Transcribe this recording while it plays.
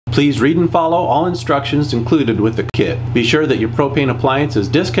Please read and follow all instructions included with the kit. Be sure that your propane appliance is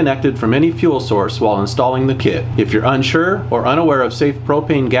disconnected from any fuel source while installing the kit. If you're unsure or unaware of safe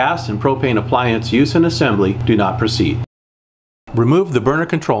propane gas and propane appliance use and assembly, do not proceed. Remove the burner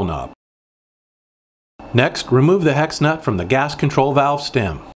control knob. Next, remove the hex nut from the gas control valve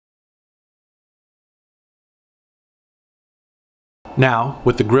stem. Now,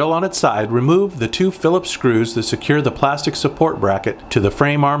 with the grill on its side, remove the two Phillips screws that secure the plastic support bracket to the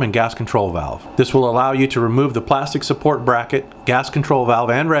frame arm and gas control valve. This will allow you to remove the plastic support bracket, gas control valve,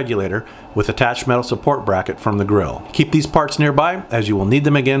 and regulator with attached metal support bracket from the grill. Keep these parts nearby as you will need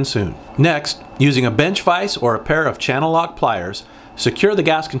them again soon. Next, using a bench vise or a pair of channel lock pliers, secure the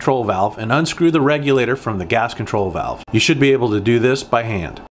gas control valve and unscrew the regulator from the gas control valve. You should be able to do this by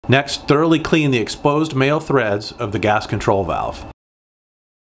hand. Next, thoroughly clean the exposed male threads of the gas control valve.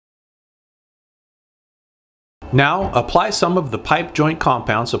 Now, apply some of the pipe joint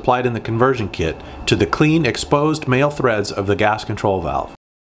compound supplied in the conversion kit to the clean exposed male threads of the gas control valve.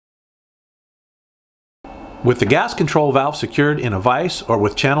 With the gas control valve secured in a vise or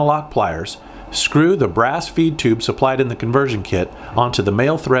with channel lock pliers, screw the brass feed tube supplied in the conversion kit onto the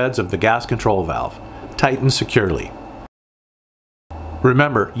male threads of the gas control valve. Tighten securely.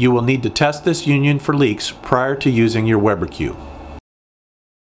 Remember, you will need to test this union for leaks prior to using your Weber Q.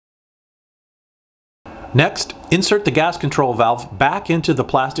 Next, insert the gas control valve back into the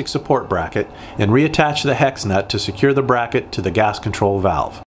plastic support bracket and reattach the hex nut to secure the bracket to the gas control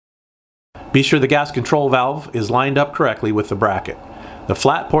valve. Be sure the gas control valve is lined up correctly with the bracket. The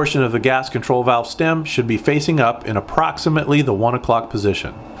flat portion of the gas control valve stem should be facing up in approximately the 1 o'clock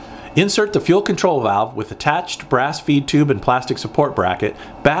position. Insert the fuel control valve with attached brass feed tube and plastic support bracket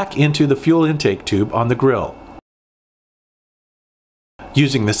back into the fuel intake tube on the grill.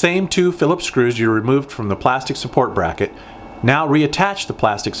 Using the same two Phillips screws you removed from the plastic support bracket, now reattach the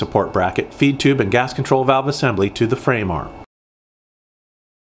plastic support bracket, feed tube, and gas control valve assembly to the frame arm.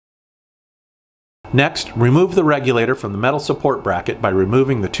 Next, remove the regulator from the metal support bracket by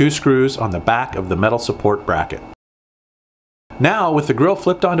removing the two screws on the back of the metal support bracket. Now, with the grill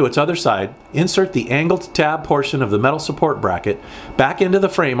flipped onto its other side, insert the angled tab portion of the metal support bracket back into the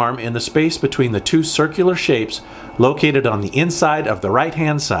frame arm in the space between the two circular shapes located on the inside of the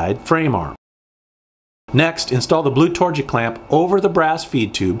right-hand side frame arm. Next, install the blue Torjik clamp over the brass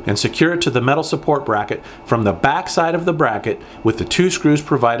feed tube and secure it to the metal support bracket from the back side of the bracket with the two screws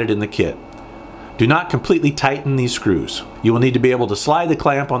provided in the kit. Do not completely tighten these screws. You will need to be able to slide the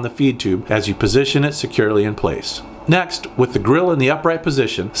clamp on the feed tube as you position it securely in place. Next, with the grill in the upright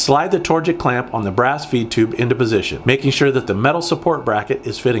position, slide the Torjik clamp on the brass feed tube into position, making sure that the metal support bracket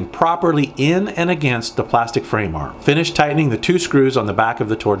is fitting properly in and against the plastic frame arm. Finish tightening the two screws on the back of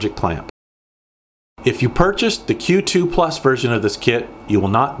the Torjik clamp. If you purchased the Q2 Plus version of this kit, you will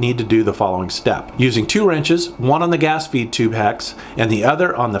not need to do the following step. Using two wrenches, one on the gas feed tube hex and the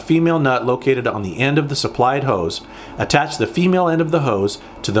other on the female nut located on the end of the supplied hose, attach the female end of the hose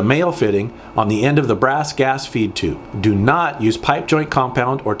to the male fitting on the end of the brass gas feed tube. Do not use pipe joint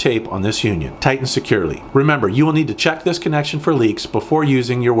compound or tape on this union. Tighten securely. Remember, you will need to check this connection for leaks before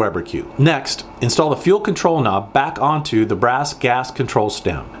using your Weber Q. Next, install the fuel control knob back onto the brass gas control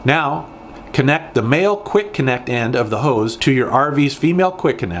stem. Now, connect the male quick connect end of the hose to your RV's female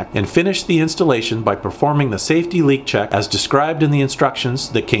quick connect and finish the installation by performing the safety leak check as described in the instructions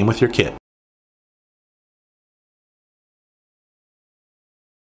that came with your kit.